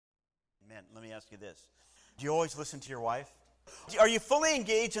man, let me ask you this. Do you always listen to your wife? Are you fully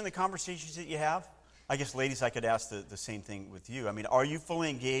engaged in the conversations that you have? I guess, ladies, I could ask the same thing with you. I mean, are you fully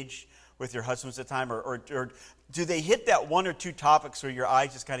engaged with your husbands at the time? Or do they hit that one or two topics where your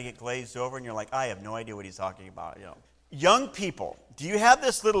eyes just kind of get glazed over and you're like, I have no idea what he's talking about, you know? Young people, do you have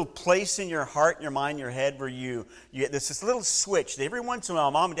this little place in your heart, in your mind, your head where there's this little switch that every once in a while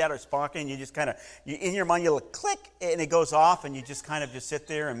mom and dad are talking and you just kind of, in your mind you'll click and it goes off and you just kind of just sit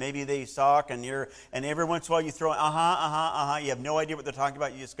there and maybe they talk and every once in a while you throw you have no idea what they're talking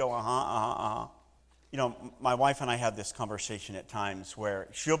about, you just go You know, my wife and I have this conversation at times where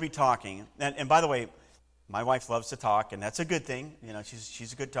she'll be talking, and by the way, my wife loves to talk, and that's a good thing. You know,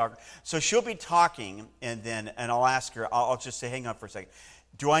 she's a good talker. So she'll be talking, and I'll ask her, I'll just say, hang on for a second.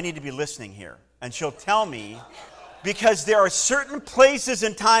 Do I need to be listening here? And she'll tell me, because there are certain places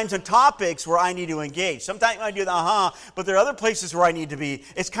and times and topics where I need to engage. Sometimes I do the but there are other places where I need to be.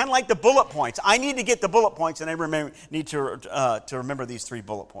 It's kind of like the bullet points. I need to get the bullet points, and I need to remember these 3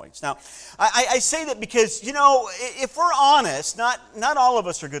 bullet points. Now, I say that because, you know, if we're honest, not all of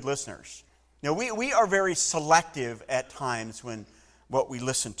us are good listeners. Now, we are very selective at times when what we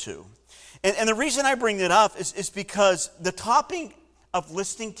listen to. And the reason I bring that up is because the topic of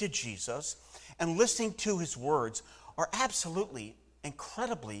listening to Jesus and listening to his words are absolutely,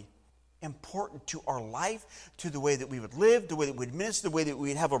 incredibly important to our life, to the way that we would live, the way that we'd minister, the way that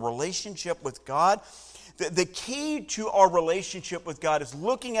we'd have a relationship with God. The key to our relationship with God is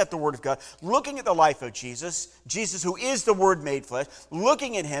looking at the Word of God, looking at the life of Jesus who is the Word made flesh,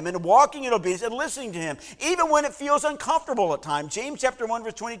 looking at him and walking in obedience and listening to him, even when it feels uncomfortable at times. James chapter 1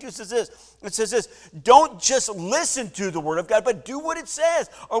 verse 22 says this. It says this, don't just listen to the Word of God, but do what it says.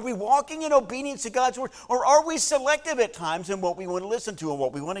 Are we walking in obedience to God's Word, or are we selective at times in what we want to listen to and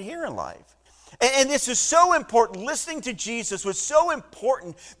what we want to hear in life? And this is so important. Listening to Jesus was so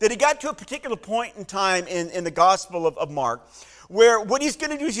important that he got to a particular point in time in the Gospel of Mark where what he's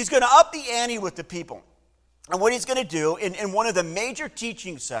going to do is he's going to up the ante with the people. And what he's going to do in one of the major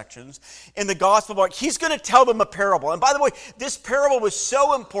teaching sections in the Gospel of Mark, he's going to tell them a parable. And by the way, this parable was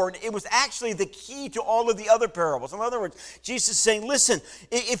so important, it was actually the key to all of the other parables. In other words, Jesus is saying, listen,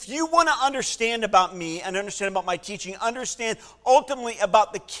 if you want to understand about me and understand about my teaching, understand ultimately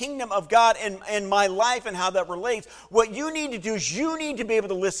about the kingdom of God and my life and how that relates, what you need to do is you need to be able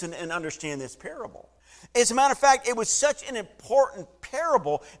to listen and understand this parable. As a matter of fact, it was such an important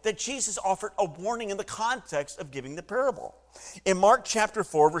parable that Jesus offered a warning in the context of giving the parable. In Mark chapter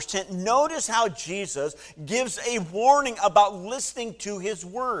 4, verse 10, notice how Jesus gives a warning about listening to his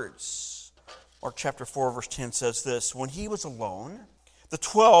words. Mark chapter 4, verse 10 says this, when he was alone, the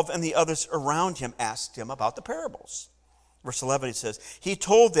 12 and the others around him asked him about the parables. Verse 11, he says, he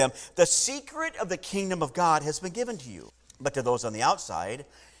told them, the secret of the kingdom of God has been given to you, but to those on the outside,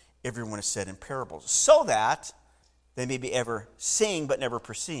 everyone is said in parables, so that they may be ever seeing but never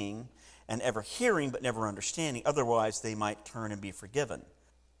perceiving, and ever hearing but never understanding. Otherwise, they might turn and be forgiven.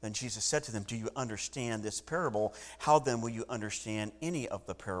 Then Jesus said to them, do you understand this parable? How then will you understand any of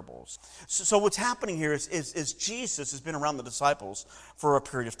the parables? So what's happening here is Jesus has been around the disciples for a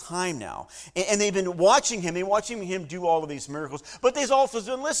period of time now. And they've been watching him do all of these miracles. But they've also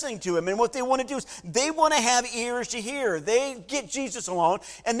been listening to him. And what they want to do is they want to have ears to hear. They get Jesus alone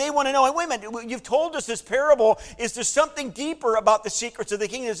and they want to know, wait a minute, you've told us this parable. Is there something deeper about the secrets of the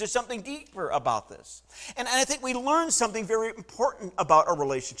kingdom? Is there something deeper about this? And I think we learn something very important about our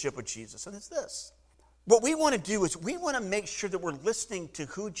relationship with Jesus, and it's this. What we want to do is we want to make sure that we're listening to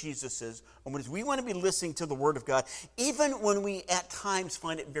who Jesus is, and we want to be listening to the Word of God, even when we at times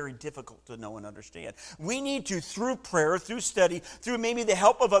find it very difficult to know and understand. We need to, through prayer, through study, through maybe the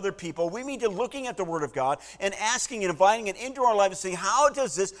help of other people, we need to looking at the Word of God and asking and inviting it into our life and saying, how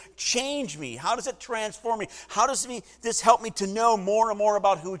does this change me? How does it transform me? How does this help me to know more and more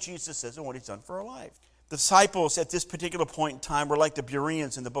about who Jesus is and what he's done for our life? The disciples at this particular point in time were like the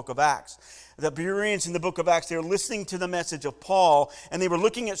Bereans in the book of Acts. The Bereans in the book of Acts, they were listening to the message of Paul, and they were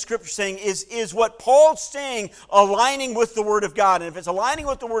looking at Scripture saying, is what Paul's saying aligning with the Word of God? And if it's aligning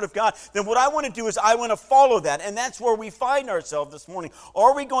with the Word of God, then what I want to do is I want to follow that. And that's where we find ourselves this morning.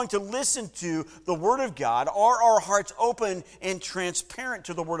 Are we going to listen to the Word of God? Are our hearts open and transparent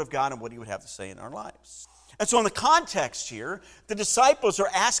to the Word of God and what he would have to say in our lives? And so in the context here, the disciples are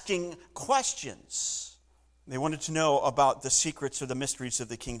asking questions. They wanted to know about the secrets or the mysteries of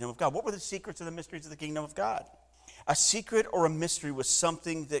the kingdom of God. What were the secrets of the mysteries of the kingdom of God? A secret or a mystery was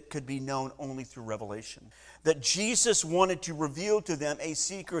something that could be known only through revelation. That Jesus wanted to reveal to them a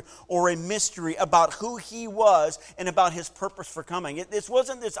secret or a mystery about who he was and about his purpose for coming. This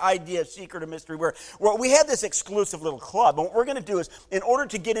wasn't this idea of secret or mystery where we had this exclusive little club. And what we're going to do is, in order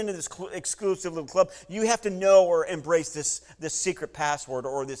to get into this exclusive little club, you have to know or embrace this secret password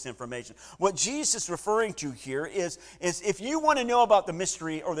or this information. What Jesus is referring to here is if you want to know about the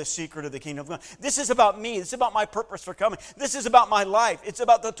mystery or the secret of the kingdom of God, this is about me. This is about my purpose for coming. This is about my life. It's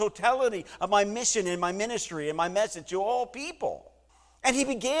about the totality of my mission and my ministry and my message to all people. And he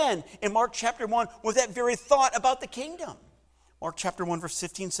began in Mark chapter 1 with that very thought about the kingdom. Mark chapter 1 verse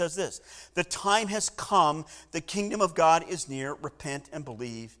 15 says this: "The time has come, the kingdom of God is near, repent and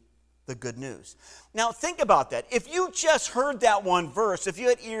believe the good news." Now think about that. If you just heard that one verse, if you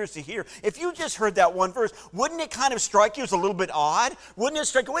had ears to hear, if you just heard that one verse, wouldn't it kind of strike you as a little bit odd? Wouldn't it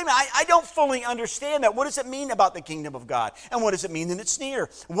strike you, wait a minute, I don't fully understand that. What does it mean about the kingdom of God? And what does it mean that it's near?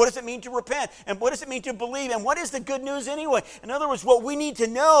 What does it mean to repent? And what does it mean to believe? And what is the good news anyway? In other words, what we need to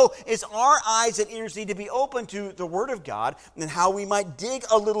know is our eyes and ears need to be open to the Word of God and how we might dig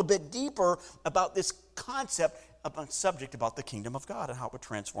a little bit deeper about this concept, about a subject about the kingdom of God and how it would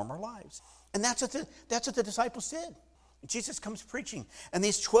transform our lives. And that's what the disciples did. Jesus comes preaching, and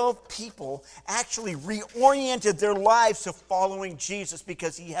these 12 people actually reoriented their lives to following Jesus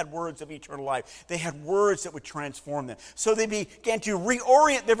because he had words of eternal life. They had words that would transform them. So they began to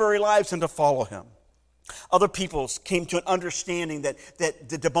reorient their very lives and to follow him. Other peoples came to an understanding that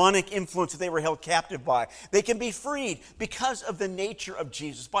the demonic influence that they were held captive by, they can be freed because of the nature of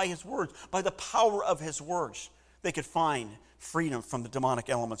Jesus, by his words, by the power of his words. They could find freedom from the demonic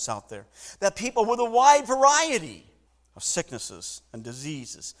elements out there. That people with a wide variety of sicknesses and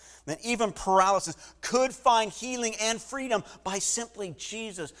diseases, that even paralysis, could find healing and freedom by simply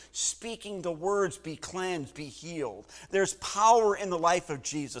Jesus speaking the words, be cleansed, be healed. There's power in the life of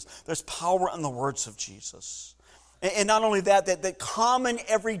Jesus. There's power in the words of Jesus. And not only that common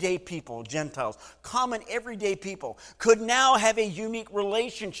everyday people, Gentiles, common everyday people could now have a unique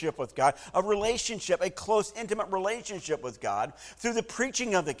relationship with God, a close, intimate relationship with God through the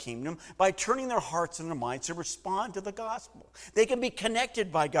preaching of the kingdom by turning their hearts and their minds to respond to the gospel. They can be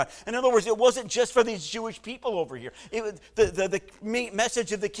connected by God. In other words, it wasn't just for these Jewish people over here. The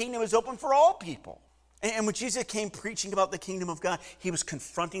message of the kingdom is open for all people. And when Jesus came preaching about the kingdom of God, he was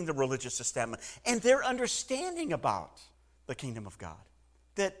confronting the religious establishment and their understanding about the kingdom of God.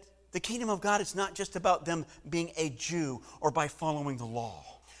 That the kingdom of God is not just about them being a Jew or by following the law.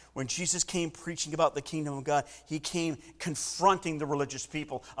 When Jesus came preaching about the kingdom of God, he came confronting the religious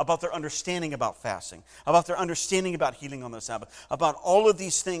people about their understanding about fasting, about their understanding about healing on the Sabbath, about all of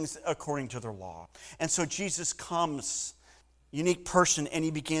these things according to their law. And so Jesus comes, unique person, and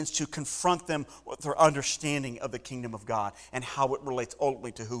he begins to confront them with their understanding of the kingdom of God and how it relates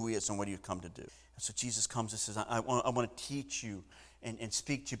ultimately to who he is and what he's come to do. And so Jesus comes and says, I want to teach you and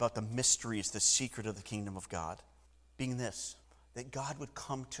speak to you about the mysteries, the secret of the kingdom of God. Being this, that God would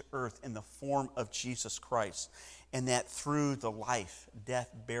come to earth in the form of Jesus Christ, and that through the life, death,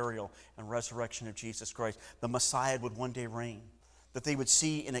 burial, and resurrection of Jesus Christ, the Messiah would one day reign. That they would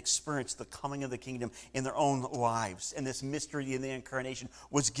see and experience the coming of the kingdom in their own lives. And this mystery of the incarnation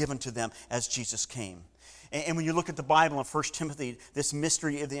was given to them as Jesus came. And when you look at the Bible in 1 Timothy, this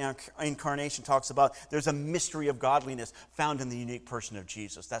mystery of the incarnation talks about there's a mystery of godliness found in the unique person of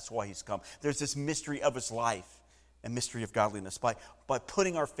Jesus. That's why he's come. There's this mystery of his life and mystery of godliness. By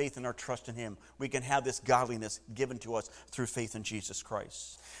putting our faith and our trust in him, we can have this godliness given to us through faith in Jesus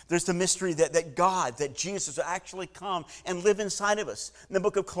Christ. There's the mystery that God, that Jesus will actually come and live inside of us. In the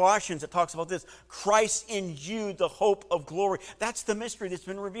book of Colossians, it talks about this: Christ in you, the hope of glory. That's the mystery that's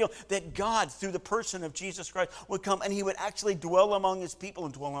been revealed, that God, through the person of Jesus Christ, would come and he would actually dwell among his people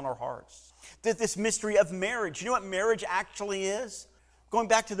and dwell in our hearts. That this mystery of marriage, you know what marriage actually is? Going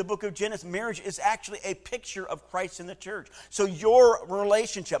back to the book of Genesis, marriage is actually a picture of Christ in the church. So your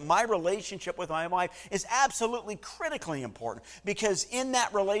relationship, my relationship with my wife, is absolutely critically important, because in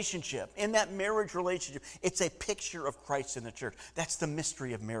that relationship, in that marriage relationship, it's a picture of Christ in the church. That's the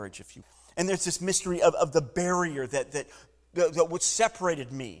mystery of marriage, if you. And there's this mystery of the barrier that what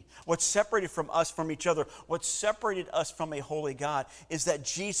separated me, what separated from us from each other, what separated us from a holy God, is that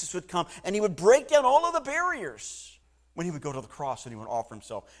Jesus would come and he would break down all of the barriers when he would go to the cross and he would offer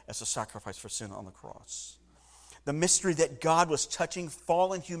himself as a sacrifice for sin on the cross. The mystery that God was touching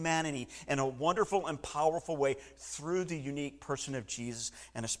fallen humanity in a wonderful and powerful way through the unique person of Jesus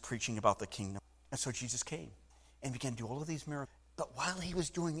and his preaching about the kingdom. And so Jesus came and began to do all of these miracles. But while he was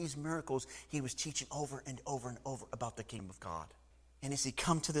doing these miracles, he was teaching over and over and over about the kingdom of God. And as he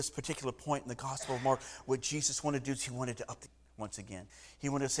come to this particular point in the Gospel of Mark, what Jesus wanted to do is he wanted to up the once again. He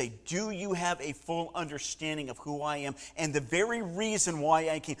wanted to say, do you have a full understanding of who I am and the very reason why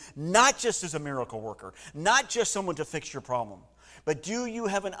I came? Not just as a miracle worker, not just someone to fix your problem, but do you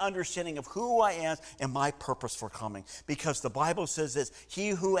have an understanding of who I am and my purpose for coming? Because the Bible says this, he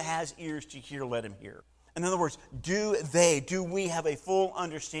who has ears to hear, let him hear. In other words, do we have a full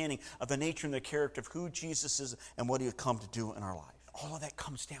understanding of the nature and the character of who Jesus is and what he has come to do in our life? All of that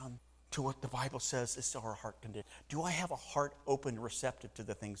comes down to what the Bible says is our heart condition. Do I have a heart open, receptive to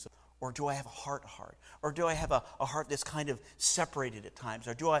the things, or do I have a heart? Or do I have a heart that's kind of separated at times?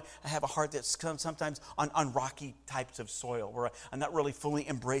 Or do I have a heart that's sometimes on rocky types of soil, where I'm not really fully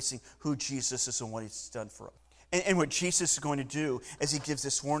embracing who Jesus is and what he's done for us? And what Jesus is going to do as he gives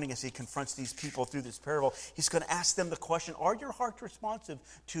this warning, as he confronts these people through this parable, he's going to ask them the question, are your hearts responsive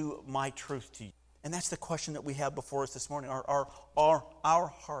to my truth to you? And that's the question that we have before us this morning. Are our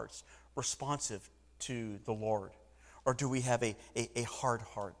hearts responsive to the Lord? Or do we have a hard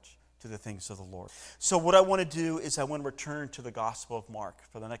heart to the things of the Lord? So what I want to do is I want to return to the Gospel of Mark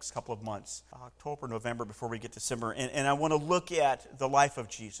for the next couple of months, October, November, before we get to December, and I want to look at the life of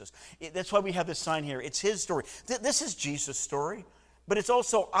Jesus. That's why we have this sign here. It's his story. This is Jesus' story, but it's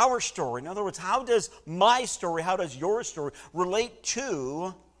also our story. In other words, how does my story, how does your story relate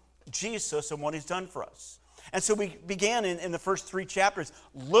to Jesus and what he's done for us? And so we began in the first 3 chapters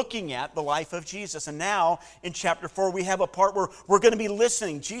looking at the life of Jesus. And now in chapter 4, we have a part where we're going to be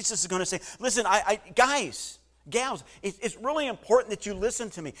listening. Jesus is going to say, listen, guys, gals, it's really important that you listen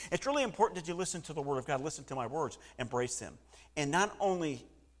to me. It's really important that you listen to the Word of God. Listen to my words. Embrace them. And not only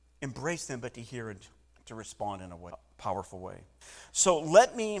embrace them, but to hear and to respond in a powerful way. So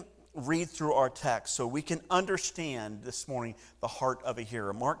let me read through our text so we can understand this morning the heart of a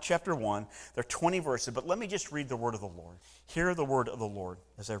hearer. Mark chapter 1, there are 20 verses, but let me just read the word of the Lord. Hear the word of the Lord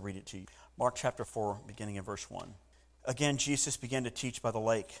as I read it to you. Mark chapter 4, beginning in verse 1. Again, Jesus began to teach by the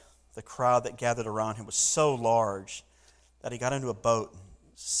lake. The crowd that gathered around him was so large that he got into a boat and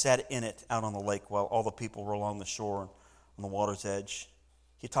sat in it out on the lake while all the people were along the shore on the water's edge.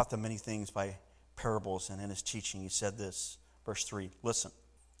 He taught them many things by parables, and in his teaching he said this, verse 3, listen.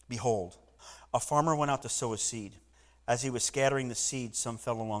 Behold, a farmer went out to sow his seed. As he was scattering the seed, some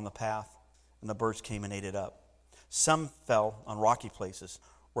fell along the path, and the birds came and ate it up. Some fell on rocky places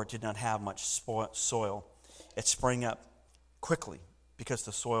where it did not have much soil. It sprang up quickly because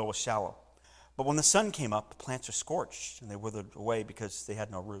the soil was shallow. But when the sun came up, the plants were scorched, and they withered away because they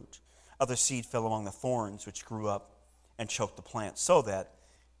had no root. Other seed fell among the thorns, which grew up and choked the plants, so that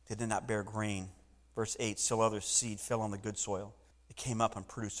they did not bear grain. Verse 8, still other seed fell on the good soil. It came up and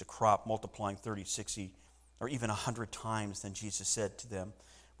produced a crop, multiplying 30, 60, or even 100 times. Then Jesus said to them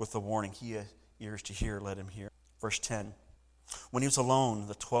with the warning, he has ears to hear, let him hear. Verse 10, when he was alone,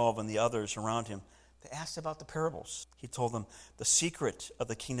 the 12 and the others around him, they asked about the parables. He told them, the secret of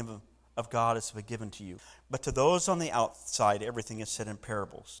the kingdom of God is given to you. But to those on the outside, everything is said in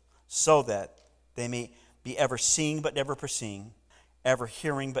parables, so that they may be ever seeing but never perceiving, ever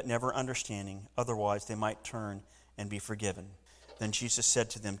hearing but never understanding. Otherwise, they might turn and be forgiven. Then Jesus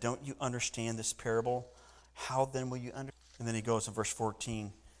said to them, don't you understand this parable? How then will you understand? And then he goes in verse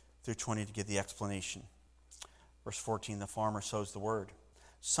 14 through 20 to give the explanation. Verse 14, the farmer sows the word.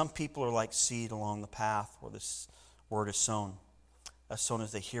 Some people are like seed along the path where this word is sown. As soon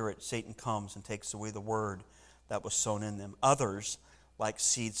as they hear it, Satan comes and takes away the word that was sown in them. Others, like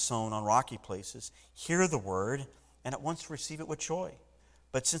seed sown on rocky places, hear the word and at once receive it with joy.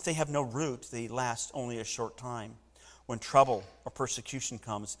 But since they have no root, they last only a short time. When trouble or persecution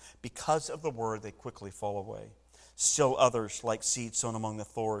comes, because of the word, they quickly fall away. Still others, like seed sown among the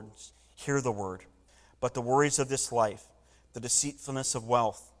thorns, hear the word. But the worries of this life, the deceitfulness of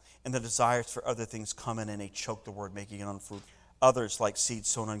wealth, and the desires for other things come in and they choke the word, making it unfruitful. Others, like seed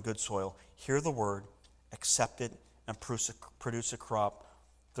sown on good soil, hear the word, accept it, and produce a crop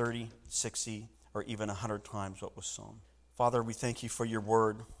 30, 60, or even 100 times what was sown. Father, we thank you for your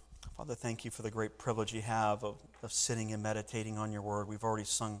word. Father, thank you for the great privilege you have of sitting and meditating on your word. We've already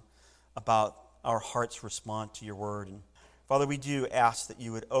sung about our hearts respond to your word. And Father, we do ask that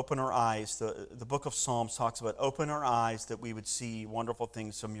you would open our eyes. The book of Psalms talks about open our eyes that we would see wonderful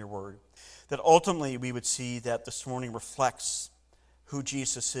things from your word. That ultimately we would see that this morning reflects who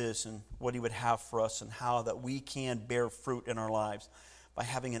Jesus is and what he would have for us and how that we can bear fruit in our lives by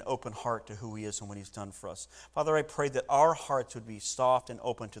having an open heart to who he is and what he's done for us. Father, I pray that our hearts would be soft and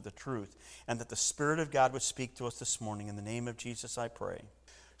open to the truth and that the Spirit of God would speak to us this morning. In the name of Jesus, I pray.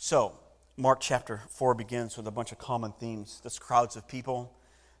 So, Mark chapter 4 begins with a bunch of common themes. There's crowds of people,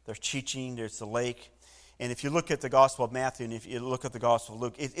 there's teaching, there's the lake. And if you look at the Gospel of Matthew and if you look at the Gospel of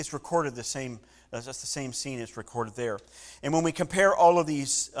Luke, it's recorded the same. That's the same scene is recorded there. And when we compare all of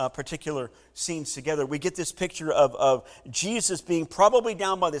these particular scenes together, we get this picture of Jesus being probably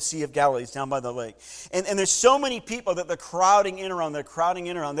down by the Sea of Galilee, down by the lake. And there's so many people that they're crowding in around,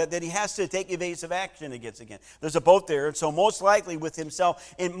 that he has to take evasive action against again. There's a boat there, and so most likely with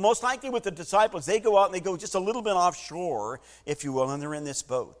himself, and most likely with the disciples, they go out and they go just a little bit offshore, if you will, and they're in this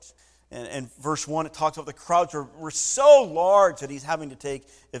boat. And verse 1, it talks about the crowds were so large that he's having to take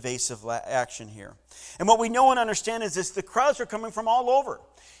evasive action here. And what we know and understand is this, the crowds are coming from all over.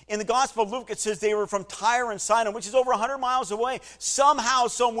 In the Gospel of Luke, it says they were from Tyre and Sidon, which is over 100 miles away. Somehow,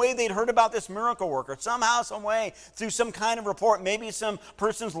 some way, they'd heard about this miracle worker. Somehow, some way, through some kind of report, maybe some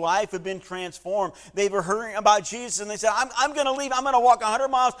person's life had been transformed. They were hearing about Jesus, and they said, I'm going to leave. I'm going to walk 100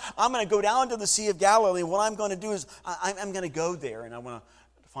 miles. I'm going to go down to the Sea of Galilee. What I'm going to do is I'm going to go there, and I want to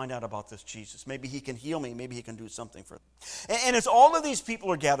find out about this Jesus. Maybe he can heal me. Maybe he can do something for them. And as all of these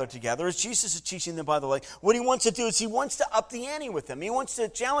people are gathered together, as Jesus is teaching them by the lake, what he wants to do is he wants to up the ante with them. He wants to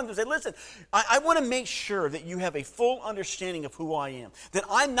challenge them and say, listen, I want to make sure that you have a full understanding of who I am. That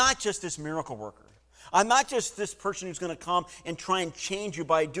I'm not just this miracle worker. I'm not just this person who's going to come and try and change you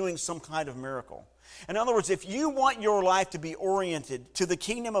by doing some kind of miracle. In other words, if you want your life to be oriented to the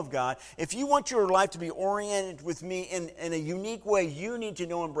kingdom of God, if you want your life to be oriented with me in a unique way, you need to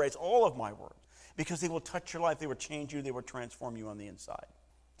know and embrace all of my word, because they will touch your life, they will change you, they will transform you on the inside.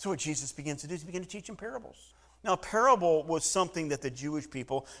 So what Jesus begins to do is he begins to teach in parables. Now, a parable was something that the Jewish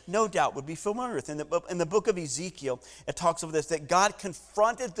people, no doubt, would be familiar with. In the book of Ezekiel, it talks of this, that God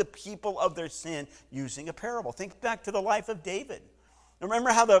confronted the people of their sin using a parable. Think back to the life of David.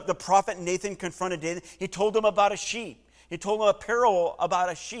 Remember how the prophet Nathan confronted David? He told him about a sheep. He told him a parable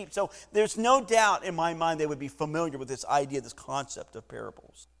about a sheep. So there's no doubt in my mind they would be familiar with this idea, this concept of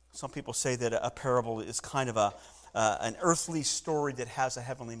parables. Some people say that a parable is kind of an earthly story that has a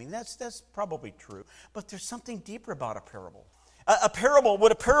heavenly meaning. That's probably true. But there's something deeper about a parable.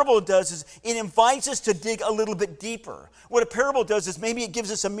 What a parable does is it invites us to dig a little bit deeper. What a parable does is maybe it gives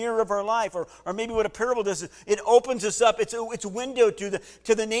us a mirror of our life, or maybe what a parable does is it opens us up. It's a window to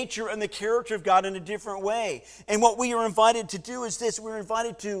the nature and the character of God in a different way. And what we are invited to do is this: we're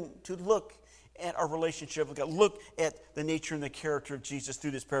invited to look at our relationship with God, look at the nature and the character of Jesus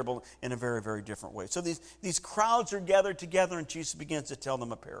through this parable in a very, very different way. So these crowds are gathered together, and Jesus begins to tell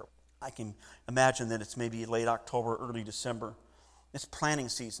them a parable. I can imagine that it's maybe late October, early December. It's planting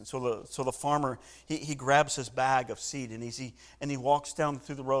season, so the farmer he grabs his bag of seed and he walks down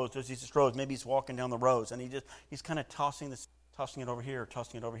through the rows. There's these rows. Maybe he's walking down the rows and he's kind of tossing it over here,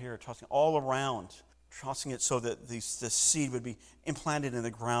 tossing it over here, tossing it all around, tossing it so that the seed would be implanted in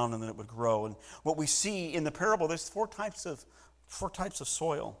the ground and then it would grow. And what we see in the parable, there's four types of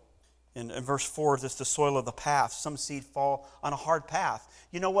soil. In verse 4, there's the soil of the path. Some seed fall on a hard path.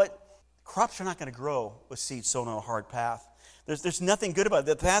 You know what? Crops are not going to grow with seed sown on a hard path. There's nothing good about it.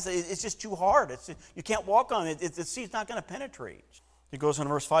 The path, it's just too hard. You can't walk on it. The seed's not going to penetrate. It goes on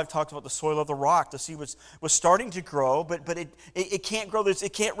in verse 5, talks about the soil of the rock. The seed was starting to grow, but it can't grow.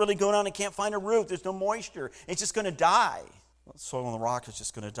 It can't really go down. It can't find a root. There's no moisture. It's just going to die. The soil on the rock is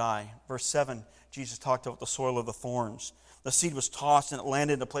just going to die. Verse 7, Jesus talked about the soil of the thorns. The seed was tossed and it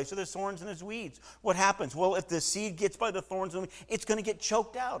landed in a place where there's thorns and there's weeds. What happens? Well, if the seed gets by the thorns, it's going to get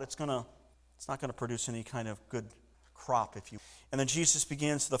choked out. It's not going to produce any kind of good crop, if you. And then Jesus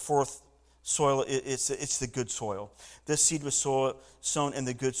begins the fourth soil. It's the good soil. This seed was sown in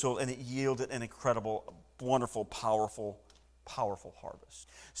the good soil, and it yielded an incredible, wonderful, powerful harvest.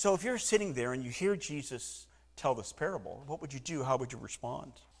 So if you're sitting there and you hear Jesus tell this parable, what would you do? How would you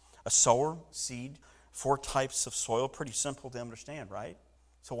respond? A sower, seed, four types of soil, pretty simple to understand, right?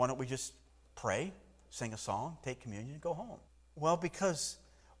 So why don't we just pray, sing a song, take communion, and go home? Well, because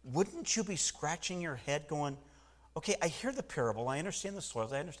wouldn't you be scratching your head going, okay, I hear the parable, I understand the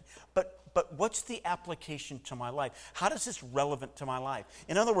soils, I understand, but what's the application to my life? How is this relevant to my life?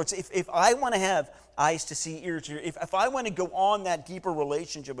 In other words, if I want to have eyes to see, ears to hear, if I want to go on that deeper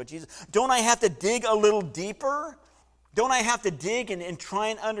relationship with Jesus, don't I have to dig a little deeper? Don't I have to dig and try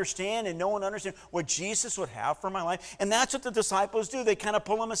and understand and know and understand what Jesus would have for my life? And that's what the disciples do. They kind of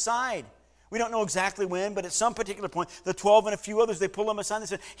pull him aside. We don't know exactly when, but at some particular point, the 12 and a few others, they pull him aside and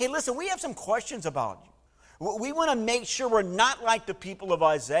they say, hey, listen, we have some questions about you. We want to make sure we're not like the people of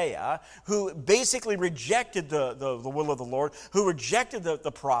Isaiah who basically rejected the will of the Lord, who rejected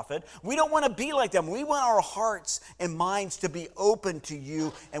the prophet. We don't want to be like them. We want our hearts and minds to be open to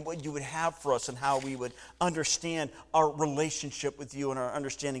you and what you would have for us and how we would understand our relationship with you and our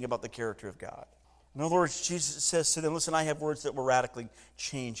understanding about the character of God. In other words, Jesus says to them, listen, I have words that will radically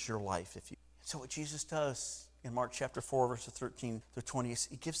change your life. So what Jesus does in Mark chapter 4, verses 13 through 20,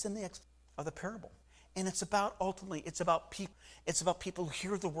 he gives them the explanation of the parable. And it's about, ultimately, it's about people. It's about people who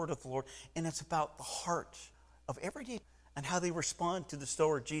hear the word of the Lord, and it's about the heart of everyday and how they respond to the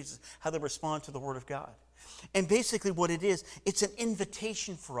story of Jesus, how they respond to the word of God. And basically what it is, it's an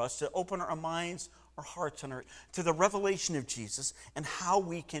invitation for us to open our minds, our hearts, and to the revelation of Jesus and how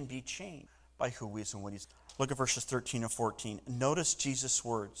we can be changed by who he is and what he's. Look at verses 13 and 14. Notice Jesus'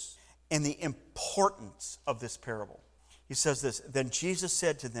 words and the importance of this parable. He says this, then Jesus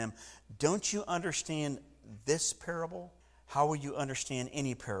said to them, don't you understand this parable? How will you understand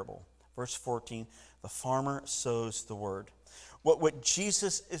any parable? Verse 14, the farmer sows the word. What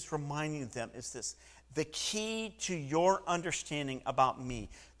Jesus is reminding them is this, the key to your understanding about me,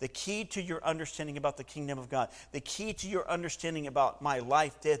 the key to your understanding about the kingdom of God, the key to your understanding about my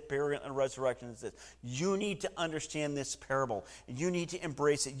life, death, burial, and resurrection is this. You need to understand this parable. You need to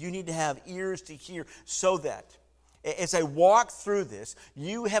embrace it. You need to have ears to hear so that as I walk through this,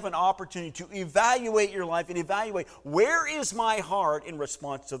 you have an opportunity to evaluate your life and evaluate where is my heart in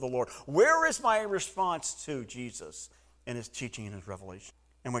response to the Lord? Where is my response to Jesus and his teaching and his revelation?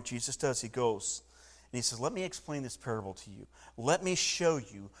 And what Jesus does, he goes and he says, let me explain this parable to you. Let me show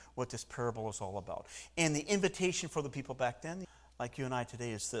you what this parable is all about. And the invitation for the people back then, like you and I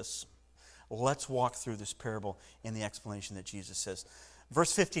today, is this. Let's walk through this parable and the explanation that Jesus says.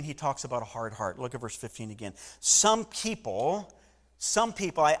 Verse 15, he talks about a hard heart. Look at verse 15 again. Some people,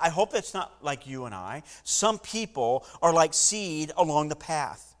 I hope that's not like you and I. Some people are like seed along the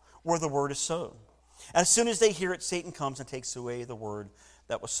path where the word is sown. As soon as they hear it, Satan comes and takes away the word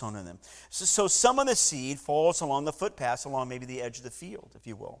that was sown in them. So some of the seed falls along the footpaths, along maybe the edge of the field, if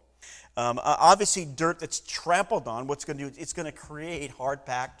you will. Obviously, dirt that's trampled on, what's going to do, it's going to create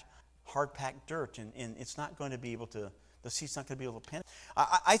hard-packed dirt, and it's not going to be able to, the seed's not going to be able to penetrate.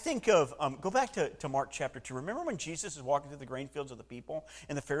 I think of, go back to Mark chapter 2. Remember when Jesus is walking through the grain fields of the people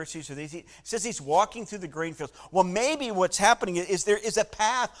and the Pharisees? It says he's walking through the grain fields. Well, maybe what's happening is there is a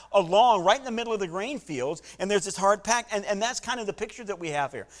path along right in the middle of the grain fields, and there's this hard pack, and that's kind of the picture that we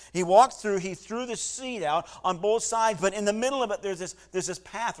have here. He walked through, he threw the seed out on both sides, but in the middle of it, there's this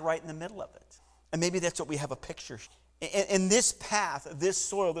path right in the middle of it. And maybe that's what we have a picture. And this path, this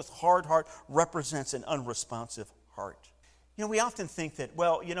soil, this hard heart represents an unresponsive heart. You know, we often think that,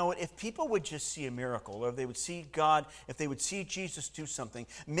 well, you know what, if people would just see a miracle, or if they would see God, if they would see Jesus do something,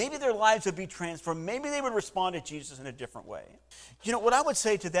 maybe their lives would be transformed. Maybe they would respond to Jesus in a different way. You know, what I would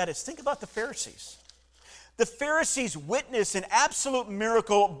say to that is think about the Pharisees. The Pharisees witnessed an absolute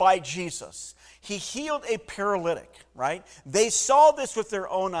miracle by Jesus. He healed a paralytic, right? They saw this with their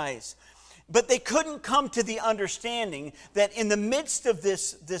own eyes. But they couldn't come to the understanding that in the midst of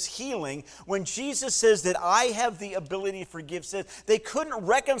this healing, when Jesus says that I have the ability to forgive sins, they couldn't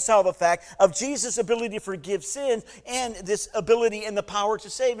reconcile the fact of Jesus' ability to forgive sins and this ability and the power to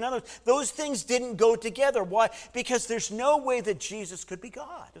save. In other words, those things didn't go together. Why? Because there's no way that Jesus could be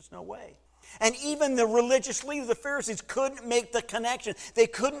God. There's no way. And even the religious leaders, the Pharisees, couldn't make the connection. They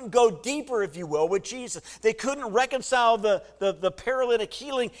couldn't go deeper, if you will, with Jesus. They couldn't reconcile the paralytic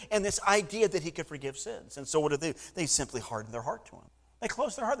healing and this idea that he could forgive sins. And so what did they do? They simply hardened their heart to him. They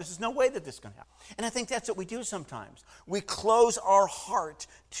closed their heart. There's no way that this can happen. And I think that's what we do sometimes. We close our heart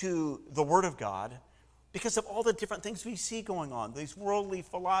to the Word of God because of all the different things we see going on, these worldly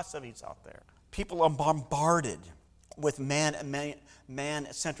philosophies out there. People are bombarded with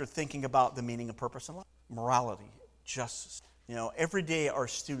man-centered thinking about the meaning and purpose in life, morality, justice. You know, every day our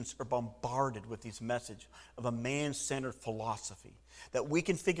students are bombarded with these messages of a man-centered philosophy that we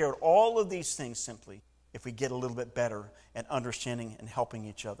can figure out all of these things simply if we get a little bit better at understanding and helping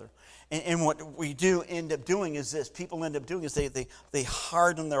each other. And what we do end up doing is this. People end up doing is they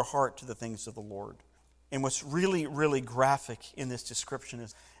harden their heart to the things of the Lord. And what's really, really graphic in this description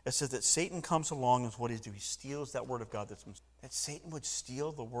is it says that Satan comes along and what he does, he steals that word of God that Satan would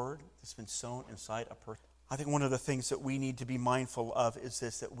steal the word that's been sown inside a person. I think one of the things that we need to be mindful of is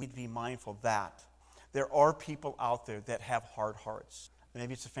this, that we need to be mindful that there are people out there that have hard hearts.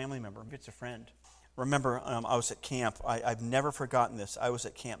 Maybe it's a family member, maybe it's a friend. Remember, I was at camp. I've never forgotten this. I was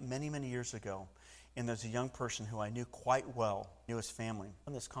at camp many, many years ago. And there's a young person who I knew quite well, knew his family,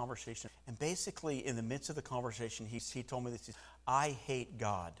 in this conversation. And basically, in the midst of the conversation, he told me this, I hate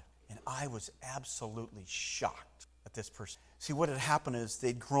God. And I was absolutely shocked at this person. See, what had happened is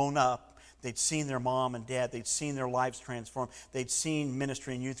they'd grown up, they'd seen their mom and dad, they'd seen their lives transformed, they'd seen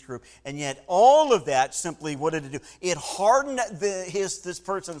ministry and youth group, and yet all of that simply, what did it do? It hardened this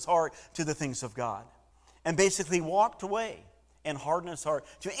person's heart to the things of God. And basically walked away and hardened his heart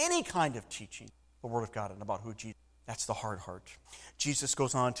to any kind of teaching the Word of God and about who Jesus is. That's the hard heart. Jesus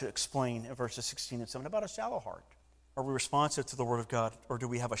goes on to explain in verses 16 and 17 about a shallow heart. Are we responsive to the Word of God, or do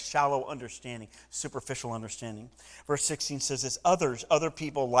we have a shallow understanding, superficial understanding? Verse 16 says this, other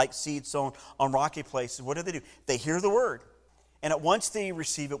people like seed sown on rocky places. What do? They hear the Word, and at once they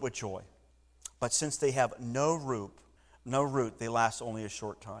receive it with joy. But since they have no root, they last only a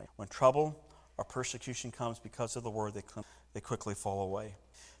short time. When trouble or persecution comes because of the Word, they quickly fall away.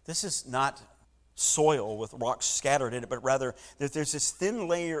 This is not soil with rocks scattered in it, but rather there's this thin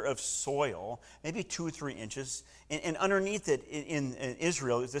layer of soil, maybe 2 or 3 inches, and underneath it in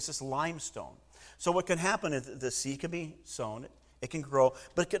Israel is this limestone. So what can happen is the seed can be sown, it can grow,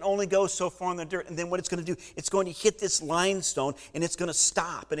 but it can only go so far in the dirt. And then what it's going to do, it's going to hit this limestone, and it's going to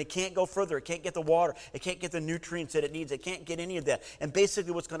stop, and it can't go further. It can't get the water. It can't get the nutrients that it needs. It can't get any of that. And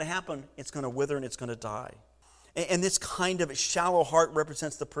basically what's going to happen, it's going to wither and it's going to die. And this kind of shallow heart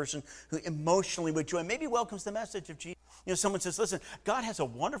represents the person who emotionally with joy maybe welcomes the message of Jesus. You know, someone says, listen, God has a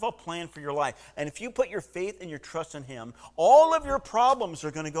wonderful plan for your life. And if you put your faith and your trust in Him, all of your problems are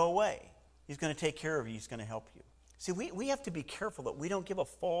going to go away. He's going to take care of you. He's going to help you. See, we have to be careful that we don't give a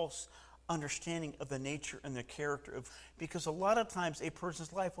false understanding of the nature and the character of, because a lot of times a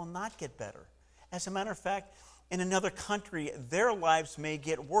person's life will not get better. As a matter of fact, in another country, their lives may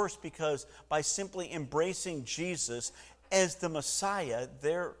get worse because by simply embracing Jesus as the Messiah,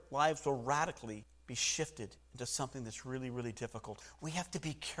 their lives will radically be shifted into something that's really, really difficult. We have to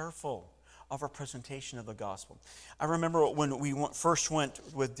be careful of our presentation of the gospel. I remember when we first went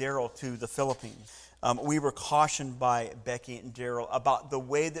with Daryl to the Philippines, we were cautioned by Becky and Daryl about the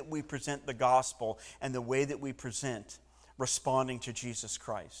way that we present the gospel and the way that we present responding to Jesus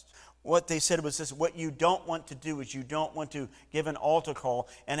Christ. What they said was this: what you don't want to do is you don't want to give an altar call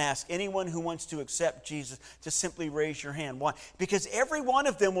and ask anyone who wants to accept Jesus to simply raise your hand. Why? Because every one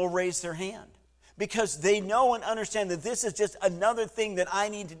of them will raise their hand. Because they know and understand that this is just another thing that I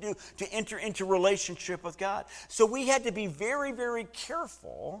need to do to enter into relationship with God. So we had to be very, very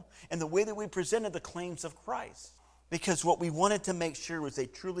careful in the way that we presented the claims of Christ. Because what we wanted to make sure was they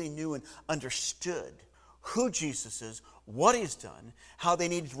truly knew and understood who Jesus is, what He's done, how they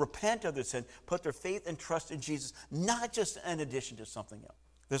needed to repent of their sin, put their faith and trust in Jesus, not just in addition to something else.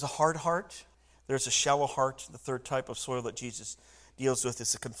 There's a hard heart. There's a shallow heart. The third type of soil that Jesus deals with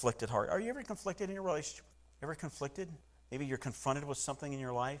is a conflicted heart. Are you ever conflicted in your relationship? Ever conflicted? Maybe you're confronted with something in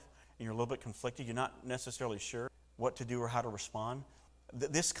your life and you're a little bit conflicted. You're not necessarily sure what to do or how to respond.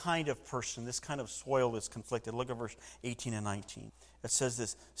 This kind of person, this kind of soil is conflicted. Look at verse 18 and 19. It says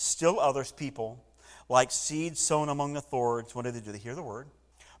this: still others, people, like seeds sown among the thorns, what do? They hear the word,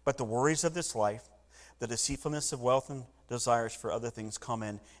 but the worries of this life, the deceitfulness of wealth and desires for other things come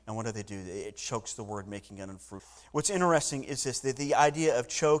in, and what do? It chokes the word, making it unfruitful. What's interesting is this, that the idea of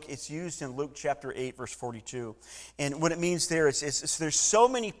choke, it's used in Luke chapter 8, verse 42. And what it means there is there's so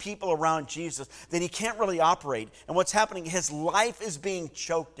many people around Jesus that He can't really operate. And what's happening, His life is being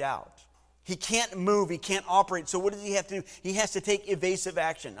choked out. He can't move, He can't operate. So what does He have to do? He has to take evasive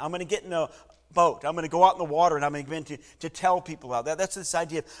action. I'm going to get in a boat. I'm going to go out in the water and I'm going to begin to tell people out. That's this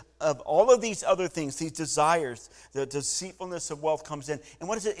idea of all of these other things, these desires, the deceitfulness of wealth comes in. And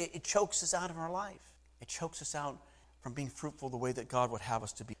what is it? It chokes us out of our life. It chokes us out from being fruitful the way that God would have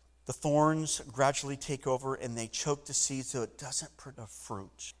us to be. The thorns gradually take over and they choke the seed so it doesn't produce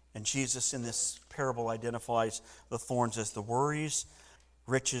fruit. And Jesus in this parable identifies the thorns as the worries,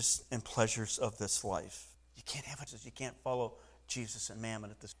 riches, and pleasures of this life. You can't have it. You can't follow Jesus and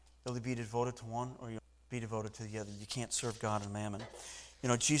mammon at this. You'll be devoted to one or you'll be devoted to the other. You can't serve God and mammon. You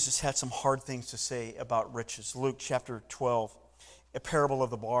know, Jesus had some hard things to say about riches. Luke chapter 12, a parable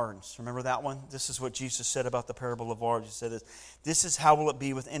of the barns. Remember that one? This is what Jesus said about the parable of barns. He said this is how will it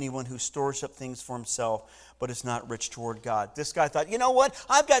be with anyone who stores up things for himself but is not rich toward God. This guy thought, you know what?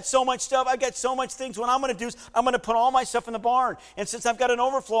 I've got so much stuff. I've got so much things. What I'm going to do is I'm going to put all my stuff in the barn. And since I've got an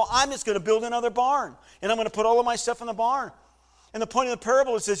overflow, I'm just going to build another barn. And I'm going to put all of my stuff in the barn. And the point of the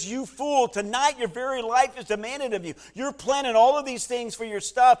parable is this: you fool, tonight your very life is demanded of you. You're planning all of these things for your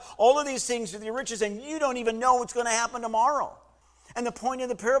stuff, all of these things for your riches, and you don't even know what's going to happen tomorrow. And the point of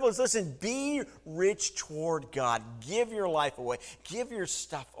the parable is, listen, be rich toward God. Give your life away. Give your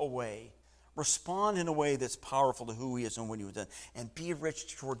stuff away. Respond in a way that's powerful to who He is and what He was done. And be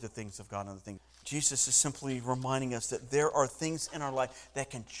rich toward the things of God and the things. Jesus is simply reminding us that there are things in our life that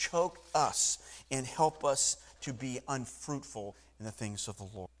can choke us and help us to be unfruitful in the things of the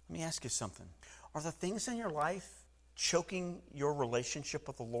Lord. Let me ask you something. Are the things in your life choking your relationship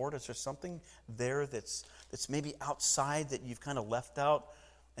with the Lord? Is there something there that's maybe outside that you've kind of left out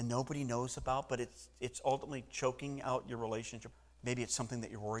and nobody knows about, but it's ultimately choking out your relationship? Maybe it's something that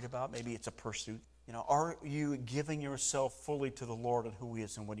you're worried about. Maybe it's a pursuit. Are you giving yourself fully to the Lord and who He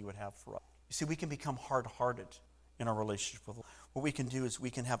is and what He would have for us? You see, we can become hard-hearted in our relationship with the Lord. What we can do is we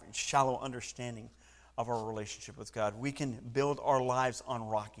can have a shallow understanding of our relationship with God. We can build our lives on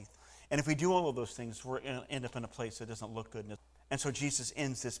rocky. And if we do all of those things, we're going to end up in a place that doesn't look good. And so Jesus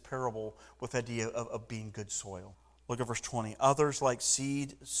ends this parable with the idea of being good soil. Look at verse 20. Others like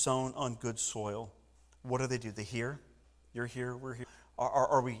seed sown on good soil. What do? They hear. You're here, we're here.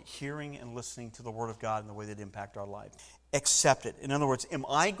 Are we hearing and listening to the Word of God in the way that impact our life? Accept it. In other words, am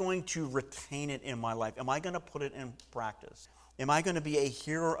I going to retain it in my life? Am I going to put it in practice? Am I going to be a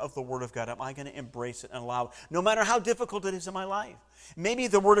hearer of the Word of God? Am I going to embrace it and allow it, no matter how difficult it is in my life? Maybe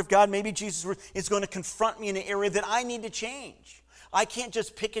the Word of God, maybe Jesus' Word is going to confront me in an area that I need to change. I can't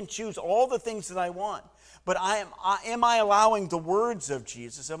just pick and choose all the things that I want. But am I allowing the words of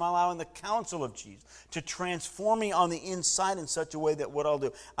Jesus, am I allowing the counsel of Jesus to transform me on the inside in such a way that what I'll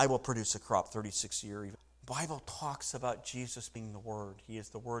do, I will produce a crop 36 years. The Bible talks about Jesus being the Word. He is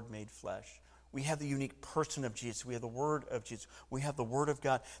the Word made flesh. We have the unique person of Jesus. We have the Word of Jesus. We have the Word of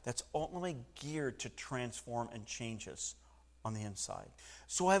God that's ultimately geared to transform and change us on the inside.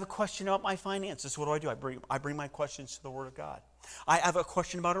 So I have a question about my finances. What do? I bring my questions to the Word of God. I have a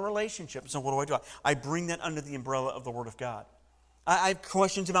question about a relationship. So what do? I bring that under the umbrella of the Word of God. I have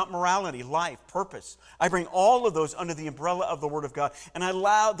questions about morality, life, purpose. I bring all of those under the umbrella of the Word of God, and I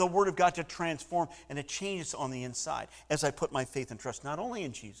allow the Word of God to transform and to change us on the inside as I put my faith and trust not only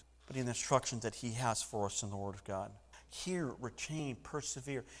in Jesus, but in the instructions that He has for us in the Word of God. Hear, retain,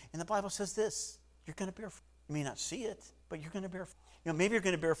 persevere. And the Bible says this, you're going to bear fruit. You may not see it, but you're going to bear fruit. Maybe you're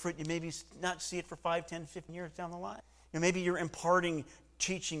going to bear fruit. You maybe not see it for 5, 10, 15 years down the line. Maybe you're imparting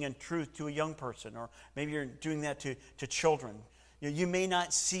teaching and truth to a young person, or maybe you're doing that to children. You may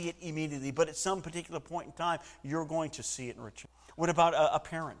not see it immediately, but at some particular point in time, you're going to see it in return. What about a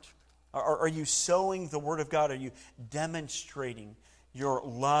parent? Are you sowing the Word of God? Are you demonstrating your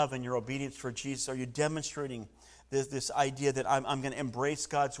love and your obedience for Jesus? Are you demonstrating this idea that I'm going to embrace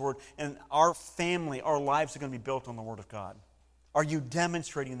God's Word, and our family, our lives are going to be built on the Word of God? Are you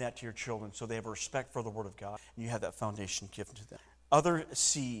demonstrating that to your children so they have a respect for the Word of God and you have that foundation given to them? Other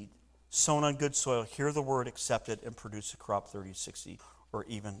seed sown on good soil, hear the Word, accept it, and produce a crop 30, 60, or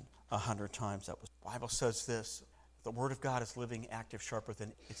even 100 times. The Bible says this, the Word of God is living, active, sharper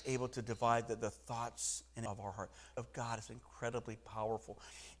than it's able to divide the thoughts of our heart. Of God is incredibly powerful.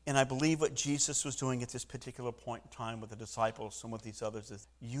 And I believe what Jesus was doing at this particular point in time with the disciples and with these others is,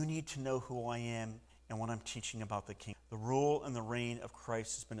 you need to know who I am and what I'm teaching about the kingdom. The rule and the reign of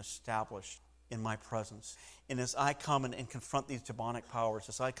Christ has been established in my presence. And as I come and confront these demonic powers,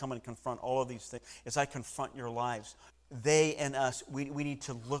 as I come and confront all of these things, as I confront your lives, they and us, we need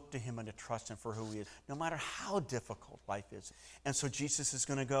to look to Him and to trust Him for who He is, no matter how difficult life is. And so Jesus is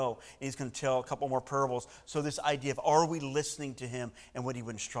going to go, and He's going to tell a couple more parables. So this idea of, are we listening to Him and what He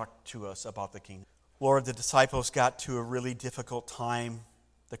would instruct to us about the kingdom? Lord, the disciples got to a really difficult time.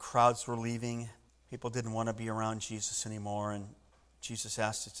 The crowds were leaving. People didn't want to be around Jesus anymore, and Jesus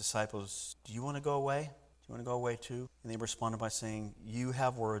asked His disciples, do you want to go away? Do you want to go away too? And they responded by saying, you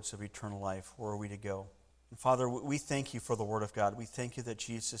have words of eternal life. Where are we to go? And Father, we thank You for the Word of God. We thank You that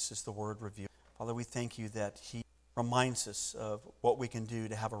Jesus is the Word revealed. Father, we thank You that He reminds us of what we can do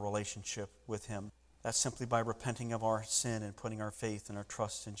to have a relationship with Him. That's simply by repenting of our sin and putting our faith and our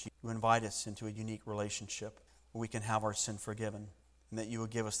trust in Jesus. You invite us into a unique relationship where we can have our sin forgiven, and that You will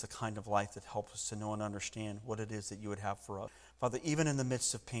give us the kind of life that helps us to know and understand what it is that You would have for us. Father, even in the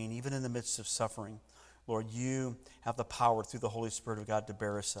midst of pain, even in the midst of suffering, Lord, You have the power through the Holy Spirit of God to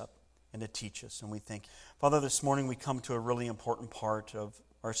bear us up and to teach us, and we thank You. Father, this morning we come to a really important part of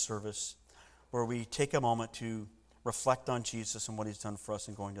our service where we take a moment to reflect on Jesus and what He's done for us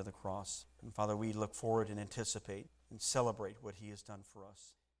in going to the cross. And Father, we look forward and anticipate and celebrate what He has done for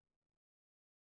us.